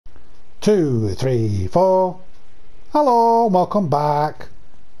2, 3, 4. Hello, welcome back.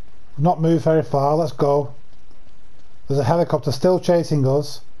 Not moved very far, let's go. There's a helicopter still chasing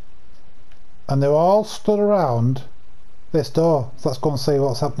us. And they're all stood around this door. So let's go and see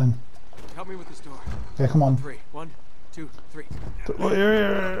what's happening. Help me with this door. Okay, come on. 3. 1, 2, 3.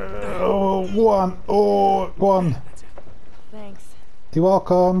 Oh, go on. Oh, go on. That's it. Thanks. You're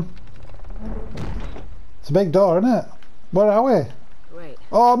welcome. It's a big door, isn't it? Where are we? Wait.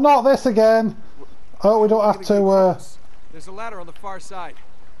 Oh, not this again. Oh, we don't have to. There's a ladder on the far side.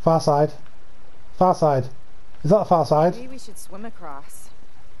 Far side. Far side. Is that the far side? Maybe we should swim across.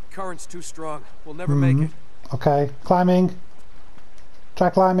 Current's too strong. We'll never make it. Okay. Climbing. Try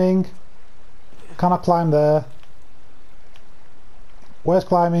climbing. Cannot climb there. Where's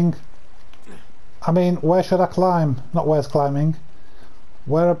climbing? I mean, where should I climb? Not where's climbing.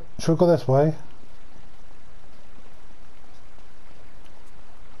 Where should we go this way?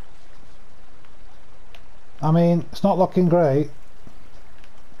 I mean, it's not looking great.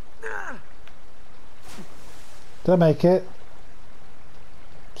 Did I make it?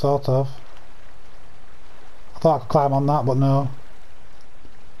 Sort of. I thought I could climb on that, but no.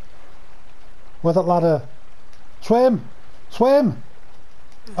 Where's that ladder? Swim! Swim!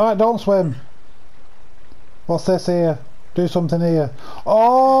 Alright, don't swim. What's this here? Do something here.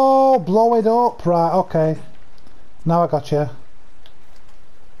 Oh, blow it up. Right, okay. Now I got you.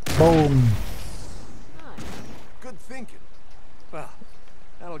 Boom. Good thinking. Well,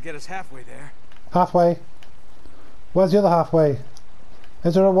 that'll get us halfway there. Halfway. Where's the other halfway?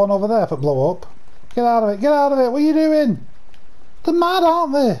 Is there a one over there if it blow up? Get out of it, get out of it, what are you doing? They're mad,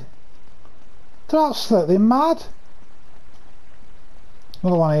 aren't they? They're absolutely mad.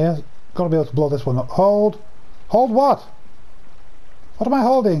 Another one here. Got to be able to blow this one up. Hold. Hold what? What am I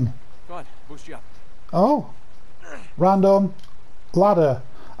holding? Go on, boost you up. Oh. Random. Ladder.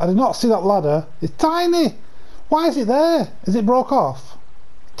 I did not see that ladder. It's tiny. Why is it there? Is it broke off?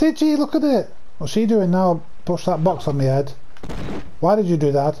 TG, look at it. What's she doing now? Push that box on my head. Why did you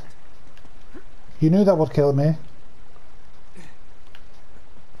do that? You knew that would kill me.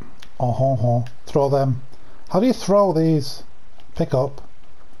 Oh, ho, ho. Throw them. How do you throw these? Pick up.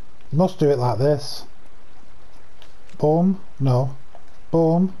 You must do it like this. Boom. No.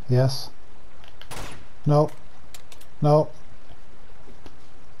 Boom. Yes. No. No.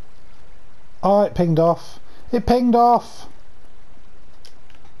 Oh, it pinged off. It pinged off.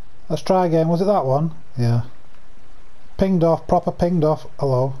 Let's try again. Was it that one? Yeah. Pinged off. Proper pinged off.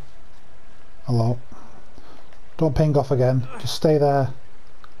 Hello. Hello. Don't ping off again. Just stay there.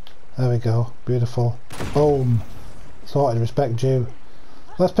 There we go. Beautiful. Boom. Sorted. Respect due.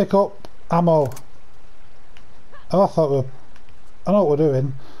 Let's pick up ammo. Oh, I know what we're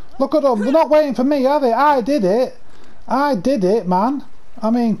doing. Look at them. They're not waiting for me, are they? I did it. I did it, man.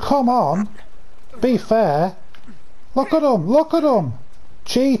 I mean, come on. Be fair. Look at them. Look at them.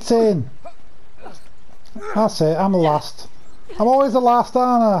 Cheating. That's it. I'm the last. I'm always the last,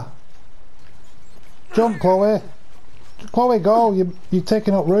 aren't I? Jump, Chloe. Chloe, go. You're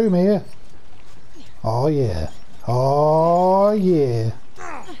taking up room here. Oh, yeah. Oh, yeah.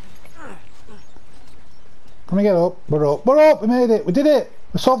 Can we get up? We're up. We're up. We made it. We did it.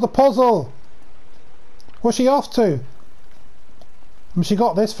 We solved the puzzle. Where's she off to? I mean, she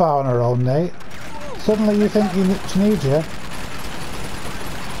got this far on her own, Nate. Suddenly you think she needs you.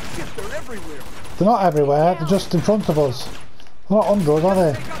 Shit, they're everywhere. They're not everywhere. They're just in front of us. They're not under us, are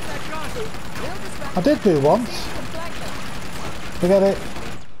they? Take out that gun. I did do once. Forget it.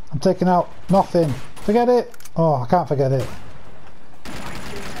 I'm taking out nothing. Forget it. Oh, I can't forget it.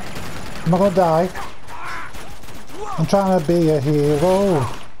 Am I going to die? I'm trying to be a hero.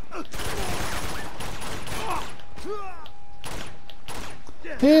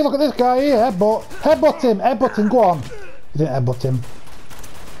 Here, look at this guy here. Headbutt. Headbutt him. Headbutt him. Go on. You didn't headbutt him.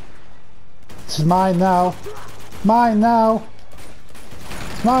 This is mine now. Mine now.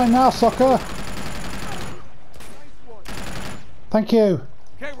 It's mine now, sucker. Thank you.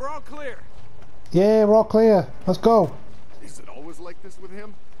 Okay, we're all clear. Yeah, we're all clear. Let's go. Is it always like this with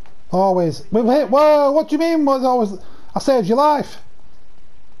him? Always. We've hit. Whoa, what do you mean was always? I saved your life.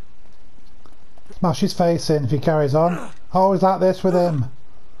 Smash his face in if he carries on. Always like this with him.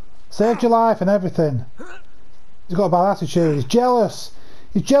 Saved your life and everything. He's got a bad attitude. He's jealous.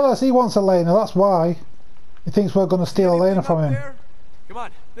 He's jealous. He wants Elena. That's why. He thinks we're going to steal Elena from him. There? Come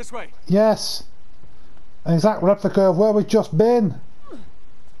on, this way. Yes. An exact replica of where we've just been.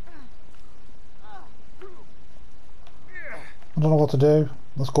 I don't know what to do.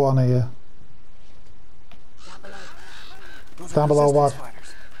 Let's go on here. Down below what?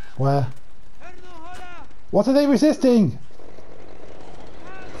 Where? What are they resisting?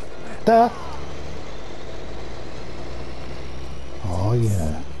 Death! Oh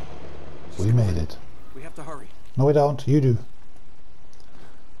yeah. We made it. We have to hurry. No we don't, you do.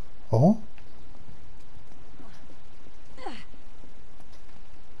 Oh?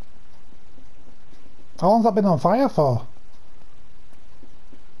 How long's that been on fire for?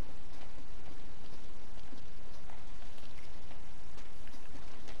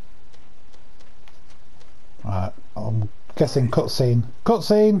 Right, I'm guessing cutscene. We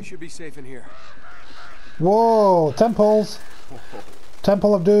Cutscene! should be safe in here. Whoa! Temples!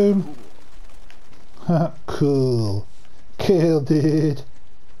 Temple of Doom! Cool. Cool, dude.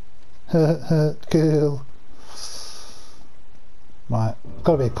 Cool. Right,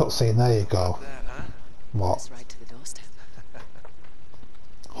 gotta be a cutscene, there you go. That, huh? What? That's right to the doorstep.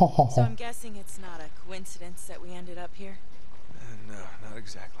 Ho ho So ho. I'm guessing it's not a coincidence that we ended up here? No, not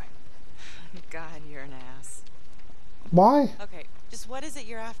exactly. God, you're an ass. Why? Okay, just what is it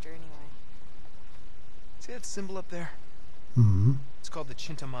you're after anyway? See that symbol up there? Hmm. It's called the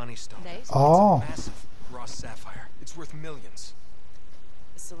Chintamani stone. Nate? Oh. It's a massive raw sapphire. It's worth millions.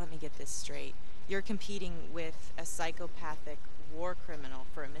 So let me get this straight. You're competing with a psychopathic war criminal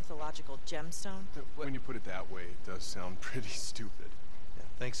for a mythological gemstone? When you put it that way, it does sound pretty stupid. Yeah,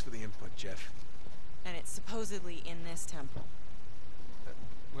 thanks for the input, Jeff. And it's supposedly in this temple.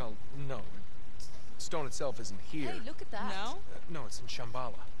 Well, no. Stone itself isn't here. Hey, look at that. No? No, it's in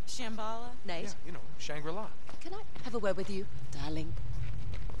Shambhala. Shambhala? Nate, Yeah, you know, Shangri-La. can I have a word with you, darling?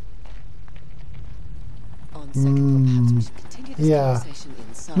 On second thought, perhaps we should continue this Yeah. conversation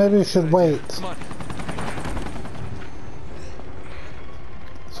inside. Maybe we should wait. Come on.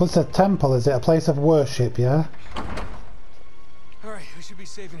 So it's a temple, is it? A place of worship, yeah? All right, we should be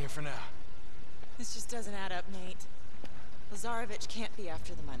safe in here for now. This just doesn't add up, Nate. Lazarevich can't be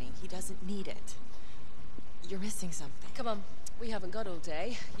after the money. He doesn't need it. You're missing something. Come on, we haven't got all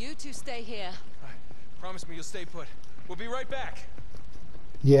day. You two stay here. All right, promise me you'll stay put. We'll be right back.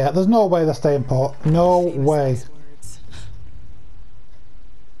 Yeah, there's no way they're staying put. No Famous way. last words.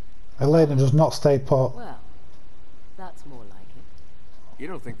 Elena does not stay put. Well, that's more like it. You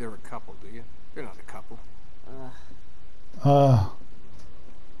don't think they're a couple, do you? They're not a couple.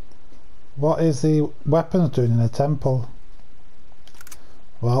 What is the weapons doing in a temple?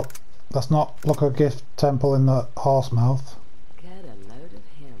 Well, let's not look a gift temple in the horse mouth. Get a load of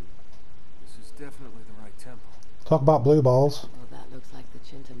him. This is definitely the right temple. Talk about blue balls. Well, that looks like the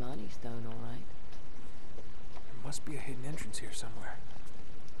Chintamani stone, all right. There must be a hidden entrance here somewhere.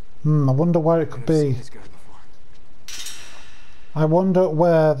 I wonder where it could I've seen be. this guy before. I wonder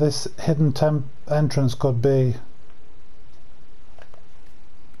where this hidden entrance could be.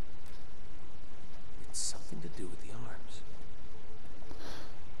 It's something to do with the arms.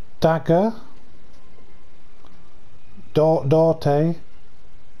 Dagger. Dorte.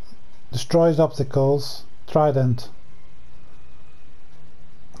 Destroys obstacles. Trident.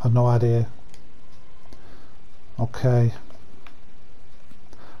 I've no idea. Okay.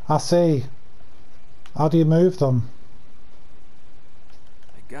 I see. How do you move them?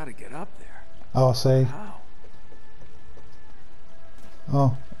 I gotta get up there. Oh, I see. How?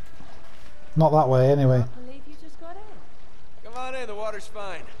 Oh. Not that way, anyway. I believe you just got in. Come on in, the water's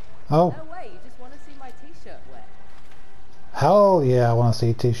fine. Oh. No way, you just want to see my t-shirt wet. Hell yeah, I want to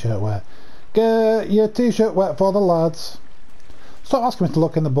see t-shirt wet. Get your t-shirt wet for the lads. Stop asking me to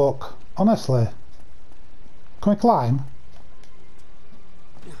look in the book. Honestly. Can we climb?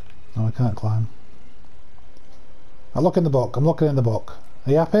 No, we can't climb. I look in the book. I'm looking in the book.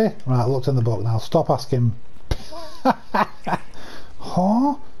 Are you happy? Right, I looked in the book now. Stop asking.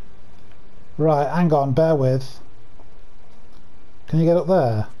 Huh? Right, hang on. Bear with. Can you get up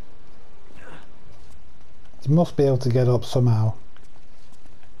there? You must be able to get up somehow.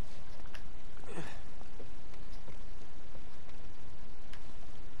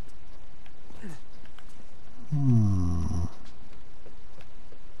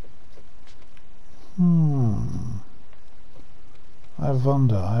 I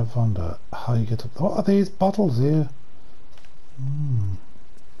wonder how you get up. What are these bottles here?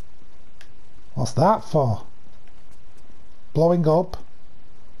 What's that for? Blowing up?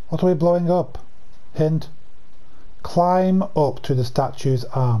 What are we blowing up? Hint. Climb up to the statue's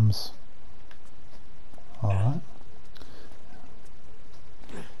arms. Alright.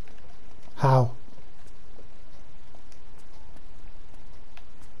 How?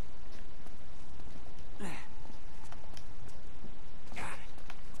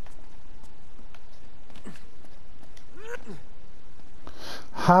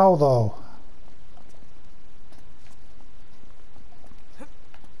 How though?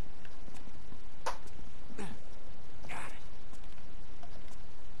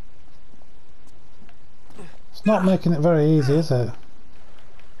 It's not making it very easy, is it?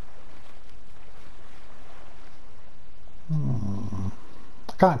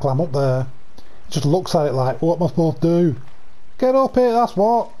 I can't climb up there. It just looks at it like, what am I supposed to do? Get up here, that's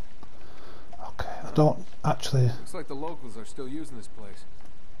what. Okay, I don't actually... Looks like the locals are still using this place.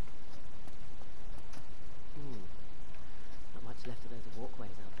 Not much left of those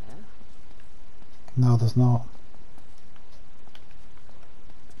walkways out there. No, there's not.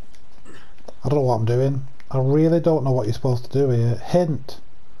 I don't know what I'm doing. I really don't know what you're supposed to do here. Hint.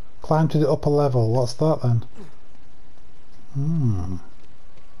 Climb to the upper level. What's that then?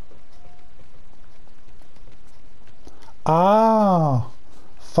 Ah!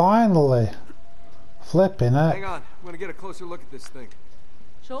 Finally! Flipping it. Hang on, I'm gonna get a closer look at this thing.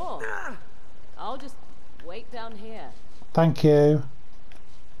 Sure. I'll just wait down here. Thank you.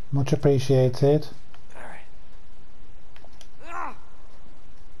 Much appreciated. Alright.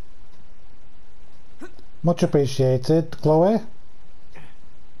 Much appreciated, Chloe.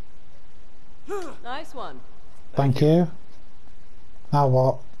 Nice one. Thank you. Now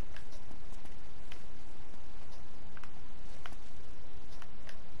what?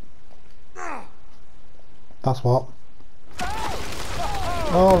 That's what.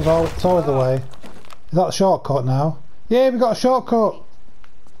 Oh, it's always the way. Is that a shortcut now? Yeah, we got a shortcut!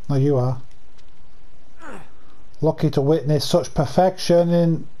 No, you are. Lucky to witness such perfection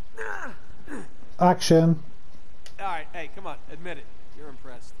in action. Alright, hey, come on, admit it. You're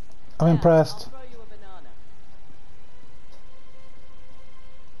impressed. I'm impressed. I'll throw you a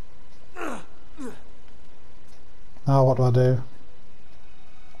banana. Now what do I do?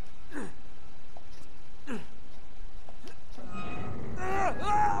 You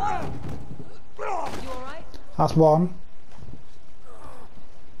alright? That's one.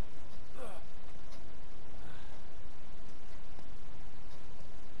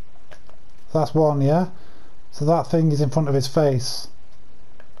 That's one, yeah? So that thing is in front of his face.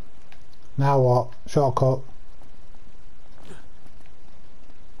 Now what? Shortcut.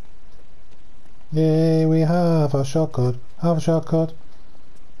 Yay, we have a shortcut. Have a shortcut.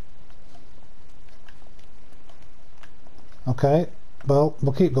 Okay, well,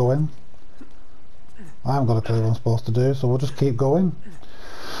 we'll keep going. I haven't got a clue what I'm supposed to do, so we'll just keep going.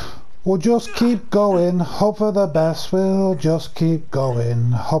 We'll just keep going, hope for the best, we'll just keep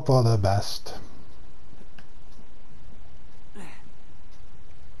going, hope for the best.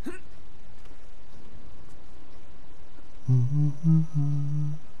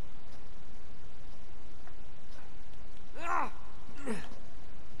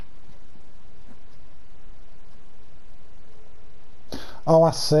 Oh,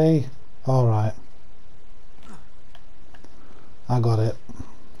 I see. Alright. I got it.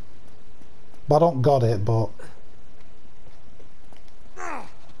 But I don't got it, but...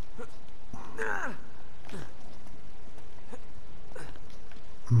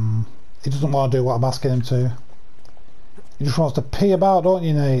 He doesn't want to do what I'm asking him to. He just wants to pee about, don't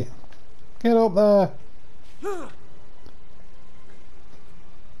you, Nate? Get up there!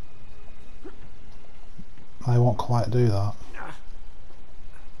 I won't quite do that.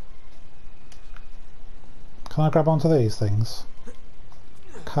 Can I grab onto these things?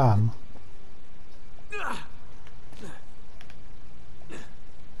 Can.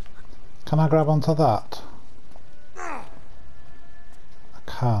 Can I grab onto that? I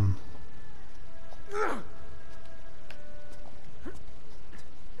can.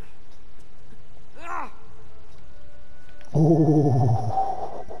 Ooh.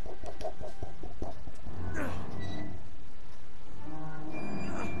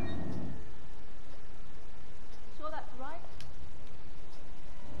 Sure that's right?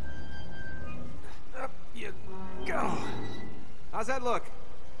 Up you go. How's that look?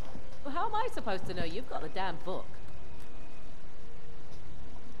 Well, how am I supposed to know you've got the damn book?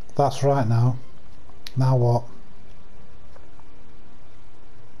 That's right now. Now what?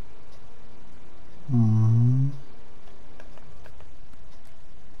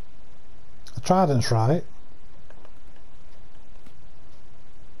 The trident's right.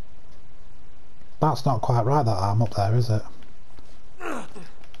 That's not quite right, that arm up there, is it?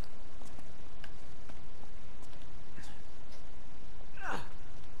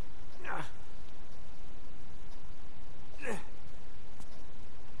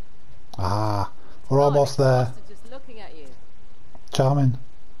 Ah, we're almost there. Just looking at you. Charming.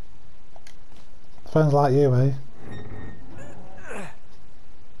 Friends like you, eh?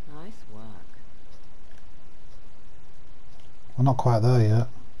 Nice work. We're not quite there yet.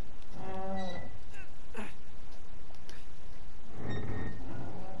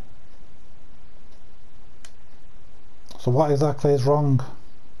 So what exactly is wrong?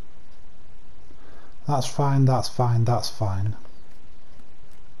 That's fine, that's fine, that's fine.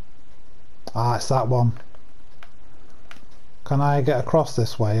 Ah, it's that one. Can I get across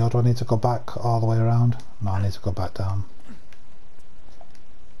this way, or do I need to go back all the way around? No, I need to go back down.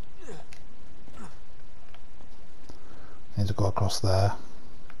 Need to go across there.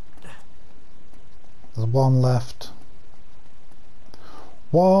 There's one left.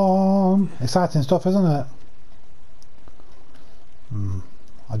 One! Exciting stuff, isn't it?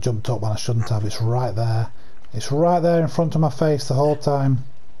 I jumped up when I shouldn't have. It's right there. It's right there in front of my face the whole time.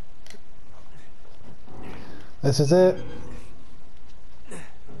 This is it.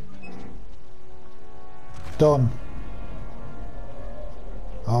 Done.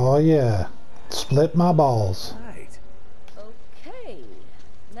 Oh yeah. Split my balls. Right. Okay.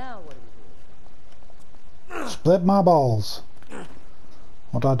 Now what do we do? Split my balls.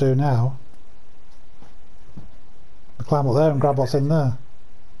 What do I do now? I climb up there and grab what's in there.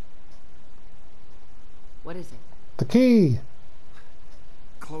 What is it? The key!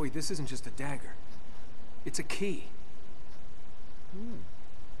 Chloe, this isn't just a dagger. It's a key.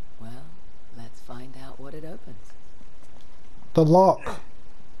 Well, let's find out what it opens. The lock.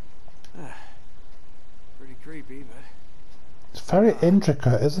 Pretty creepy, but... It's very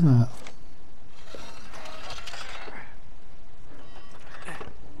intricate, isn't it?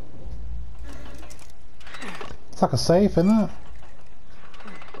 It's like a safe, isn't it?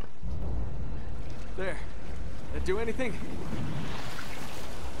 There. That do anything?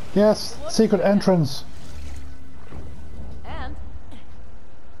 Yes, secret entrance. And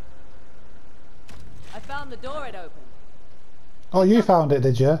I found the door it opened. Oh, you found it,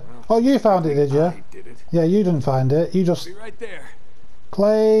 did you? Oh, you found it, did you? I did it. Yeah, you didn't find it. You just Be right there.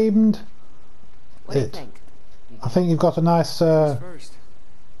 claimed What do you it. think? I think you've got a nice. First.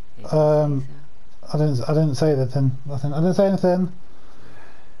 I didn't say anything. Nothing. I didn't say anything.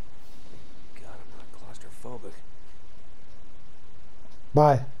 God, I'm not claustrophobic.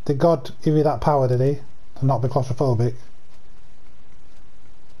 Why? Did God give you that power? Did He? To not be claustrophobic?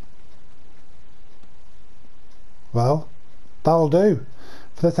 Well, that'll do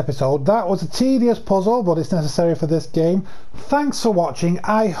for this episode. That was a tedious puzzle, but it's necessary for this game. Thanks for watching.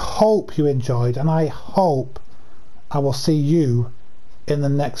 I hope you enjoyed, and I hope I will see you in the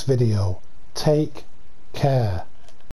next video. Take care.